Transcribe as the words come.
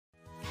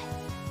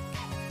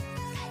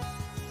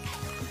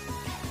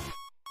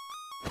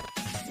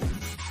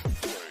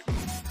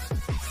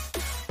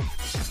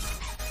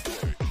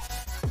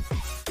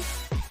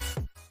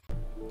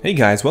Hey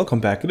guys,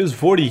 welcome back. It is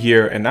Vortie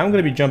here, and I'm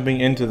going to be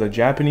jumping into the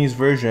Japanese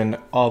version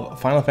of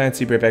Final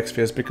Fantasy Brave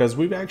Exvius because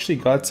we've actually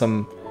got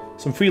some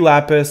free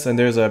Lapis, and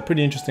there's a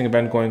pretty interesting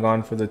event going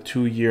on for the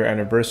 2-year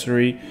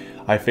anniversary.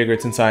 I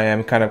figured since I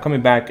am kind of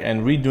coming back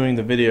and redoing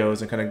the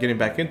videos and kind of getting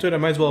back into it, I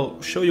might as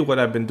well show you what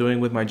I've been doing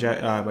with my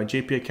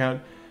JP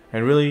account.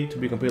 And really, to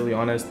be completely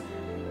honest,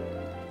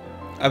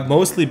 I've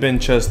mostly been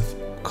just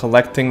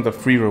collecting the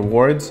free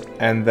rewards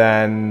and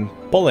then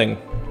pulling.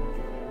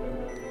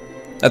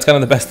 That's kind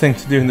of the best thing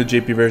to do in the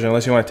JP version,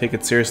 unless you want to take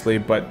it seriously,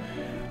 but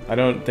I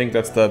don't think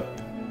that's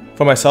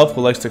for myself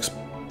who likes to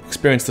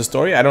experience the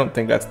story, I don't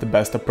think that's the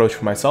best approach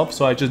for myself,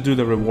 so I just do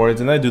the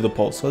rewards and I do the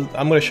pulls. So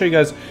I'm going to show you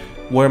guys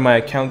where my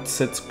account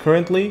sits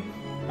currently,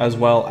 as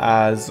well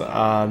as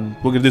we're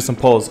going to do some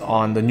pulls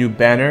on the new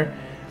banner.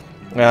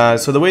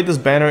 So the way this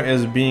banner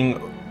is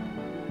being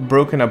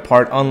broken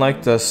apart,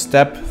 unlike the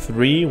step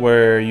 3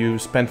 where you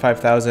spend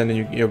 5,000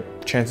 and your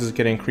chances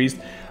get increased,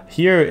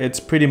 here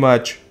it's pretty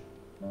much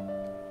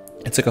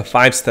it's like a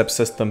 5-step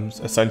system,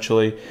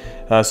 essentially.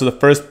 So the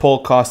first pull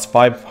costs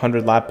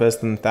 500 Lapis,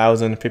 then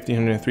 1,000,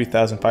 1,500,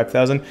 3,000,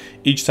 5,000.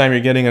 Each time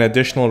you're getting an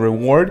additional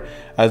reward,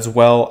 as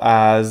well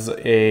as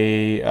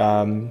a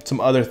some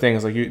other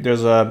things. Like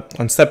there's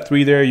on step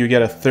 3 there, you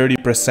get a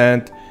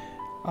 30%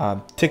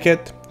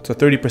 ticket, so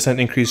 30%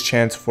 increased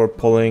chance for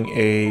pulling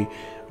a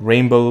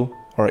rainbow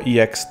or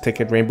EX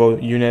ticket rainbow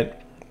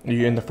unit.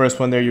 In the first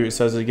one there, it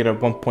says you get a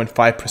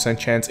 1.5%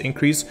 chance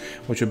increase,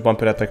 which would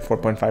bump it up like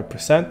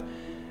 4.5%.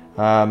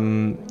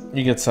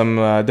 You get some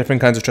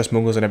different kinds of trust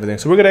moguls and everything.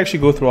 So we're going to actually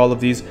go through all of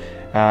these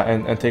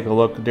and take a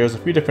look. There's a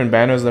few different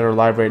banners that are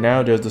live right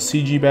now. There's the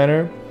CG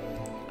banner,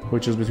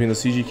 which is between the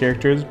CG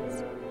characters,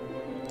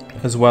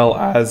 as well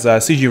as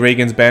CG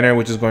Reagan's banner,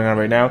 which is going on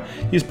right now.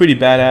 He's pretty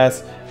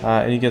badass,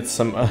 and you get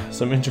some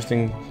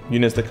interesting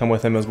units that come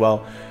with him as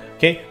well.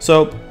 Okay,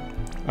 so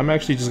I'm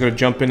actually just going to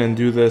jump in and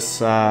do this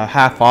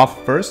half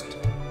off first.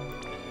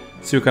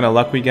 See what kind of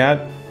luck we got.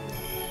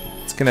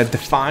 It's going to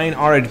define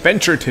our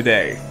adventure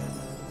today.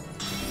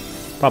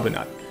 Probably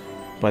not,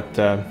 but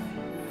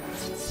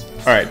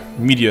alright,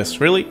 Medius,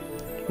 really?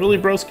 Really,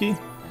 broski?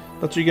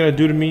 That's what you're gonna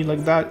do to me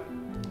like that?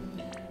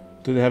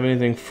 Do they have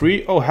anything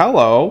free? Oh,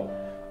 hello!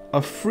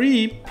 A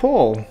free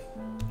pull.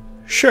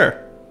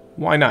 Sure,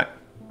 why not?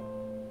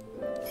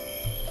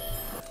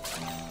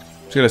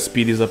 Just gonna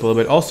speed these up a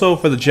little bit. Also,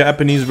 for the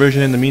Japanese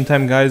version, in the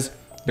meantime, guys,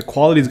 the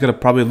quality is gonna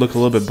probably look a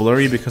little bit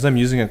blurry because I'm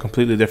using a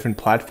completely different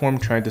platform,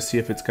 trying to see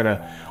if it's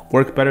gonna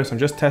work better. So I'm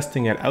just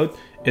testing it out.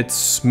 It's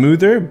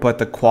smoother, but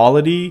the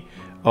quality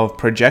of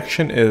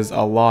projection is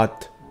a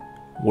lot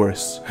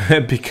worse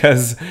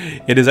because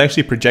it is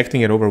actually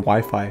projecting it over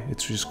Wi-Fi.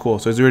 It's just cool.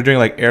 So as we were doing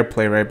like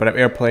AirPlay, right? But I'm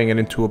AirPlaying it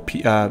into a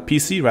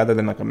PC rather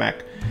than like a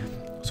Mac.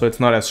 So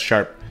it's not as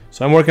sharp.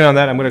 So I'm working on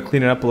that. I'm gonna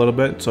clean it up a little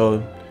bit.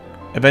 So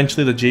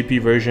eventually the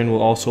JP version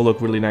will also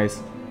look really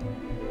nice.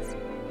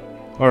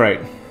 All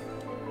right.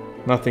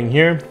 Nothing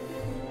here.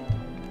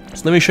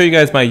 So let me show you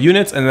guys my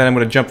units, and then I'm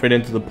going to jump right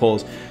into the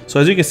pulls.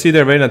 So as you can see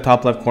there, right in the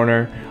top left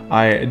corner,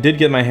 I did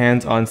get my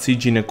hands on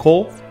CG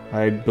Nicole.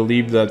 I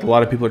believe that a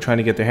lot of people are trying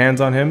to get their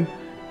hands on him,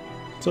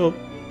 so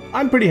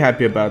I'm pretty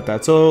happy about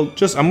that. So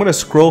I'm going to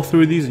scroll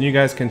through these, and you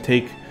guys can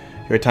take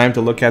your time to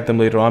look at them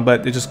later on,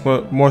 but it's just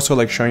more so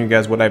like showing you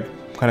guys what I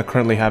kind of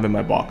currently have in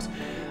my box.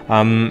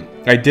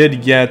 I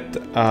did get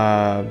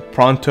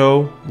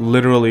Pronto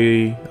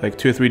literally like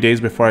 2 or 3 days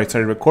before I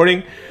started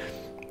recording,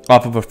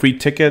 off of a free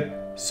ticket.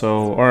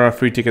 So, or a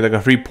free ticket, like a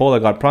free pull. I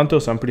got Pronto,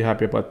 so I'm pretty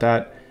happy about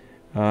that.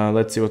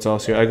 Let's see what's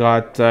else here. I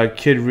got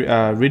Kid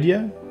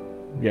Rydia.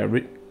 Yeah,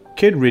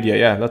 Kid Rydia.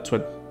 Yeah, that's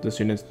what this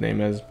unit's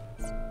name is.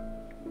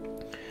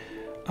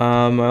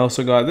 I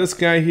also got this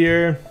guy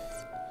here.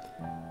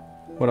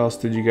 What else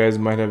did you guys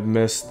might have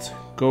missed?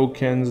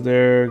 Goken's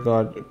there.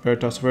 Got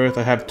Veritas of Earth.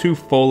 I have 2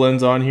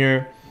 Folens on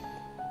here.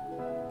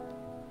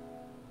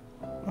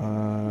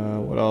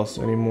 What else?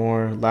 Any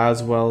more?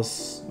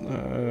 Laswell's.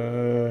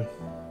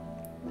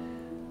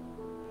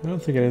 I don't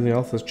think anything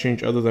else has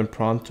changed other than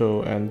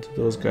Pronto and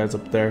those guys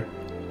up there.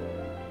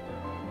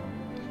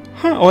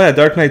 Huh, oh yeah,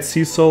 Dark Knight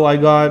Cecil I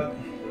got.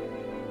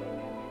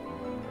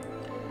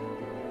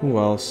 Who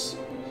else?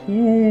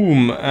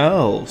 Whom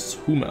else?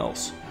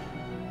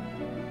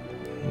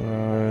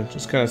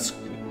 Just kind of...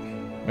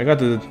 I got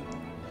the...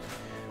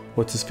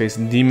 What's his face?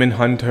 Demon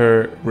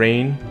Hunter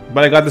Rain.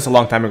 But I got this a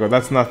long time ago.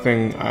 That's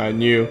nothing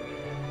new.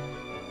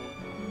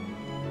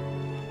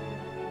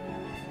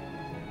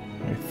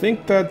 I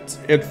think that's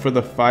it for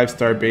the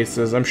 5-star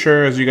bases. I'm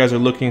sure as you guys are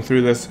looking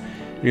through this,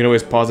 you can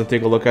always pause and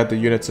take a look at the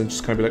units and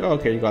just kind of be like, oh,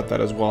 okay, you got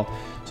that as well.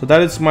 So that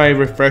is my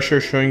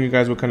refresher showing you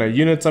guys what kind of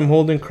units I'm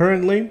holding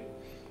currently.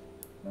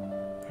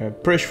 I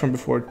have Prish from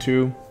before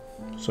too.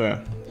 So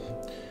yeah.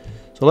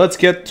 So let's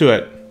get to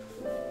it.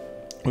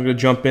 We're going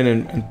to jump in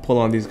and pull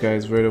on these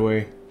guys right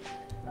away.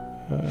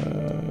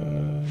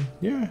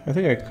 Yeah, I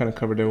think I kind of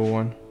covered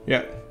everyone.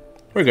 Yeah,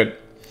 we're good.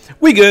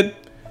 We good.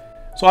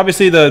 So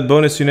obviously the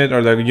bonus unit,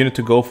 or the unit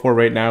to go for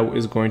right now,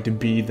 is going to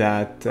be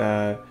that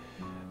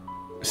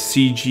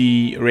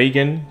CG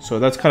Reagan. So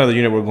that's kind of the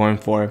unit we're going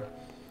for.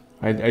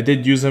 I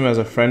did use him as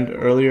a friend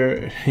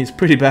earlier. He's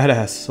pretty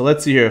badass. So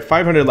let's see here.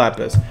 500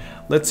 Lapis.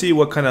 Let's see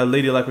what kind of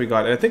Lady Luck we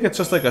got. I think it's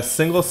just like a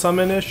single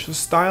summon-ish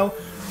style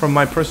from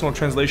my personal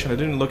translation. I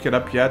didn't look it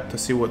up yet to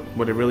see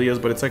what it really is,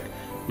 but it's like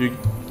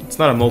it's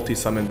not a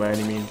multi-summon by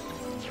any means.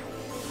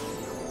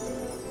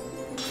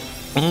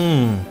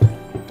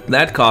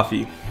 That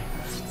coffee.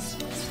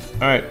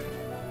 Alright.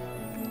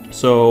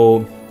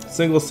 So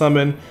single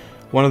summon,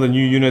 one of the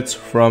new units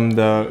from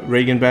the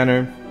Reagan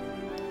banner.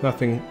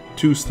 Nothing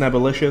too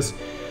snabalicious.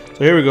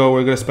 So here we go.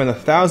 We're gonna spend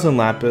 1,000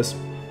 Lapis.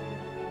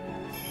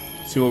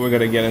 See what we're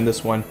gonna get in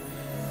this one.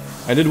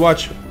 I did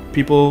watch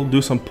people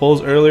do some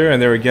pulls earlier,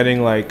 and they were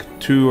getting like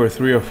 2 or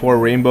 3 or 4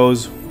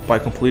 rainbows by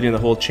completing the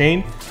whole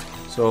chain.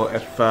 So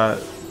if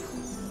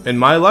in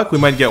my luck, we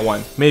might get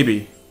one,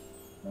 maybe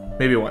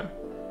one.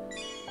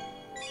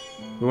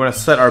 We want to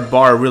set our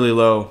bar really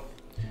low.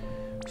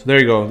 So there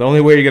you go. The only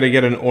way you're gonna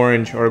get an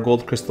orange or a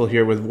gold crystal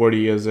here with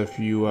Vortie is if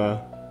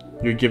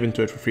you're given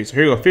to it for free. So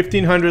here you go,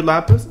 1,500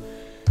 Lapis.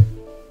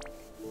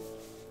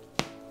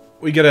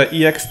 We get an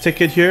EX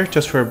ticket here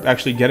just for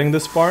actually getting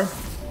this far,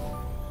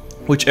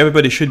 which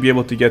everybody should be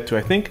able to get to.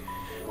 I think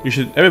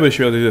everybody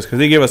should be able to do this because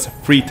they gave us a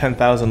free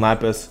 10,000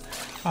 Lapis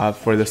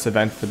for this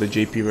event for the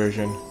JP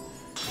version.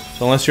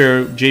 So unless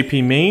you're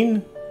JP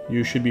main,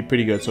 you should be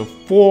pretty good. So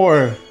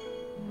 4.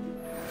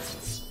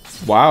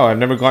 Wow, I've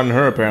never gotten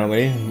her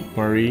apparently,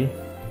 Marie.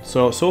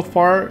 So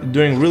far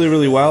doing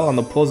really well on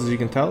the pulls, as you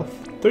can tell.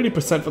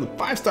 30% for the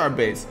 5-star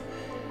base.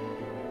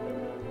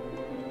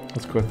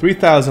 Let's go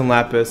 3,000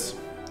 Lapis.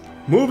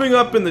 Moving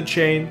up in the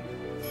chain.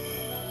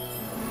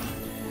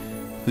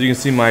 As you can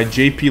see, my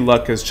JP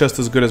luck is just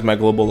as good as my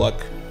global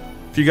luck.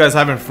 If you guys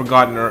haven't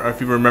forgotten, or if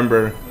you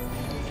remember,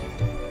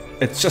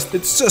 it's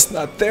just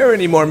not there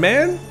anymore,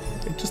 man.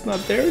 It's just not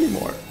there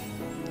anymore.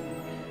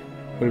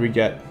 What do we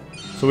get?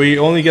 So we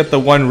only get the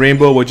one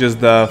rainbow, which is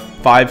the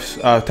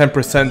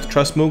 10%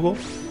 trust Moogle.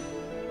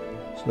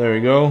 So there we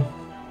go.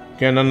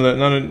 Again,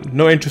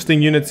 no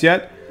interesting units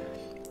yet.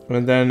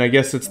 And then I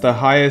guess it's the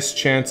highest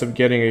chance of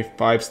getting a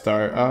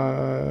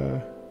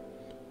 5-star.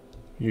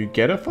 You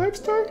get a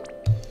 5-star?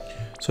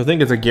 So I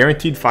think it's a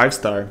guaranteed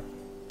 5-star.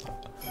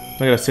 I'm not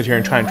gonna sit here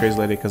and try and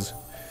translate it because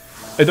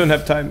I don't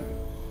have time.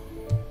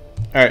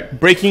 Alright,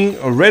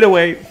 breaking right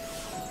away.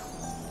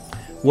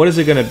 What is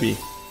it gonna be?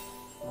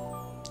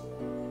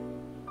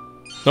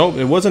 Nope,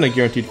 it wasn't a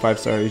guaranteed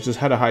 5-star. It just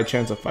had a high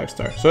chance of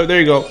 5-star. So there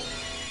you go.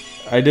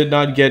 I did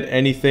not get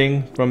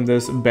anything from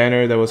this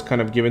banner that was kind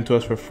of given to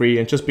us for free,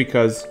 and just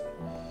because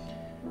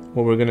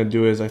what we're gonna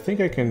do is, I think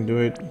I can do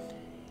it.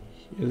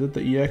 Is it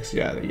the EX?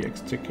 Yeah, the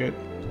EX ticket.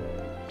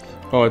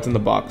 Oh, it's in the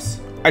box.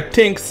 I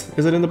think.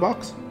 Is it in the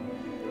box?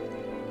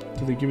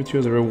 Do they give it to you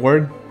as a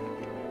reward?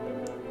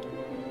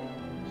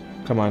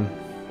 Come on.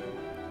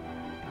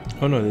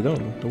 Oh no, they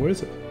don't. Where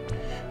is it?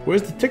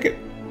 Where's the ticket?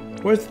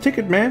 Where's the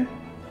ticket, man?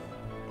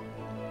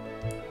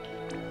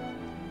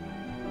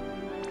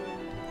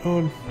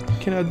 Oh,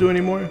 cannot do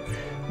anymore.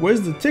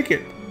 Where's the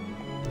ticket?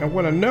 I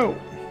want to know.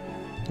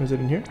 Is it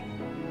in here?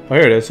 Oh,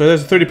 here it is. So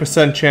there's a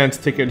 30% chance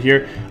ticket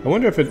here. I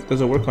wonder if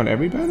does it work on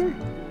every banner?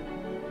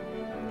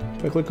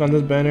 If I click on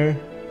this banner.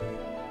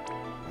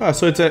 Ah,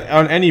 so it's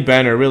on any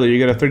banner, really. You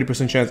get a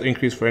 30% chance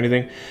increase for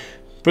anything.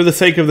 For the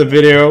sake of the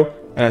video,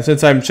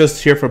 since I'm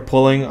just here for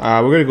pulling,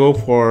 we're going to go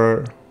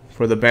for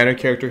the banner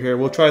character here.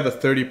 We'll try the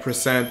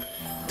 30%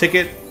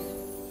 ticket.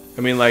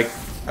 I mean, like,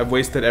 I've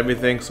wasted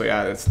everything, so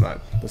yeah, this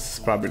is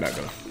probably not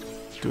gonna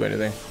do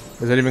anything.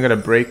 Is it even gonna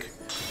break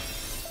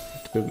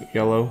the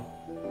yellow?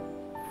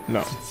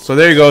 No. So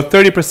there you go,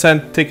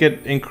 30%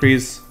 ticket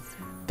increase.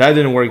 That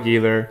didn't work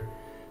either.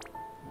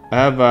 I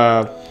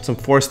have some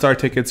 4-star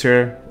tickets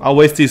here. I'll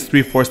waste these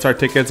 3 4-star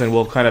tickets and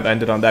we'll kind of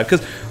end it on that,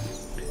 because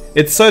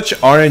it's such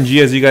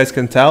RNG, as you guys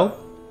can tell.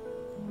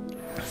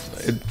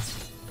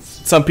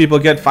 Some people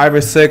get 5 or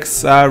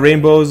 6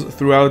 rainbows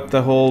throughout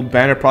the whole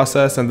banner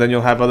process, and then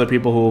you'll have other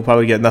people who will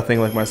probably get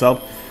nothing, like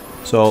myself.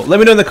 So let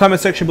me know in the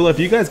comment section below if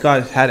you guys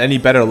had any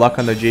better luck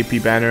on the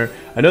JP banner.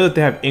 I know that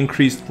they have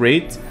increased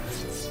rates,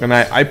 and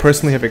I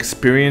personally have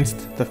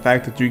experienced the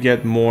fact that you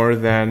get more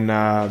than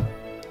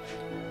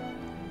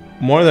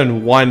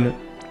one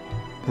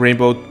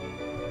rainbow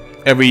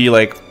every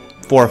like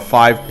 4 or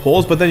 5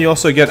 pulls, but then you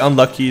also get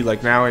unlucky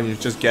like now, and you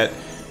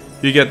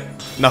get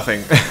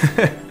nothing.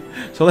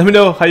 So let me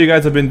know how you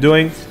guys have been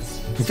doing.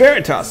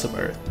 Veritas of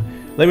Earth.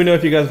 Let me know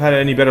if you guys have had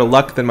any better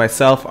luck than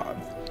myself.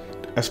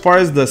 As far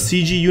as the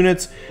CG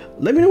units,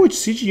 let me know which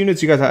CG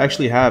units you guys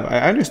actually have. I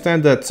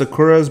understand that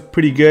Sakura's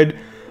pretty good.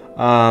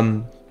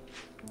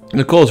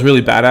 Nicole's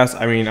really badass.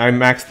 I mean, I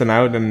maxed them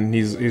out, and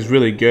he's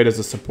really good as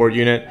a support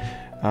unit.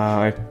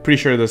 I'm pretty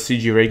sure the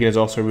CG Reagan is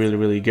also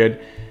really good.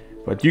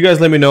 But you guys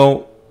let me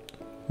know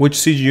which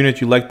CG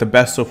unit you like the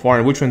best so far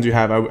and which ones you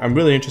have. I'm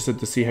really interested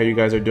to see how you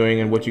guys are doing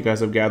and what you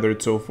guys have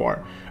gathered so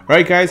far.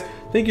 Alright guys,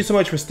 thank you so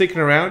much for sticking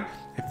around.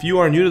 If you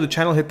are new to the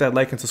channel, hit that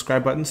like and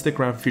subscribe button. Stick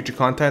around for future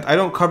content. I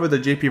don't cover the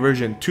JP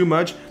version too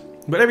much,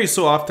 but every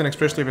so often,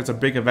 especially if it's a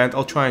big event,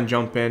 I'll try and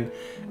jump in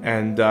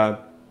and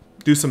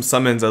do some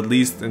summons at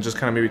least, and just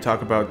kind of maybe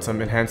talk about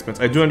some enhancements.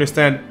 I do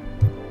understand,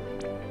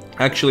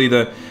 actually,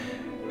 the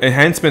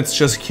enhancements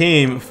just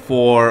came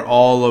for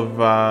all of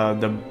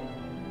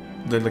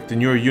the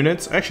newer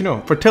units. Actually,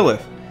 no, for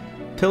Tillith.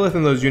 Tillith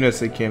and those units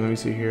that came. Let me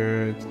see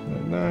here. It's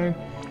 9.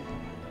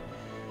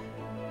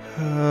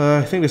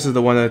 I think this is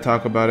the one that I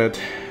talk about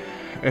it.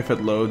 If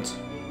it loads.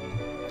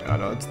 Oh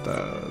no, it's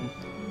the...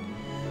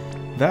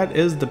 That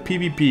is the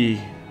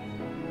PvP.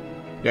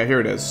 Yeah, here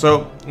it is.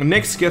 So,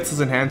 Nyx gets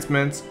his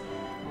enhancements.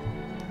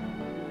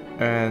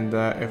 And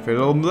if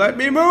it'll let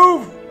me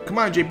move! Come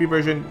on, JP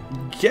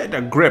version. Get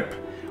a grip.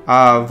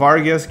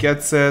 Vargas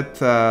gets it.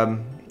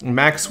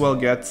 Maxwell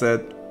gets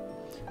it.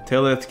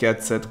 Tillith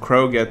gets it.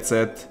 Crow gets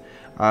it.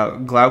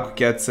 Glauk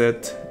gets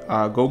it.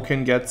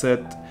 Gokin gets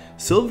it.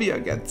 Sylvia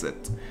gets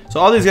it. So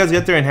all these guys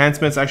get their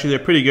enhancements. Actually,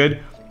 they're pretty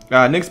good.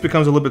 Nyx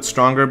becomes a little bit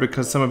stronger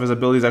because some of his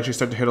abilities actually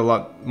start to hit a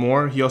lot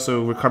more. He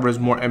also recovers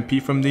more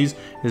MP from these.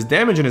 His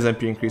damage and his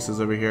MP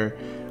increases over here.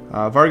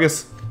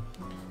 Vargas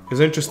is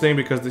interesting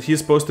because he's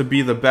supposed to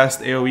be the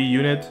best AoE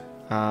unit,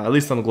 at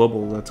least on the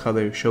global. That's how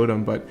they showed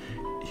him. But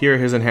here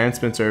his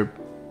enhancements are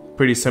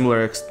pretty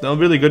similar. The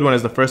really good one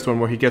is the first one,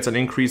 where he gets an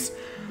increase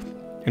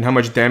in how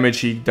much damage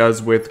he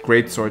does with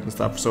greatsword and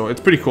stuff. So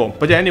it's pretty cool.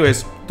 But yeah,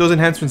 anyways, those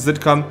enhancements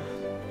did come.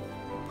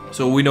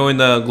 So we know in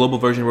the global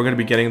version we're going to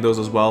be getting those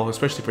as well,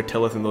 especially for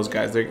Tillith and those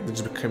guys. They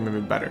just become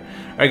even better.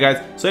 Alright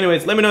guys, so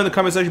anyways, let me know in the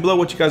comment section below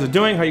what you guys are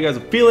doing, how you guys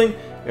are feeling,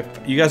 if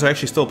you guys are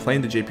actually still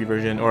playing the JP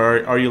version,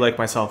 or are you like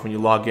myself when you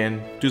log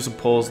in, do some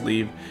polls,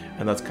 leave,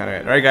 and that's kind of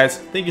it. Alright guys,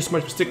 thank you so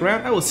much for sticking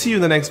around. I will see you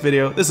in the next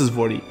video. This is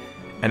Vortie,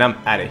 and I'm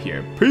out of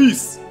here.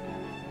 Peace!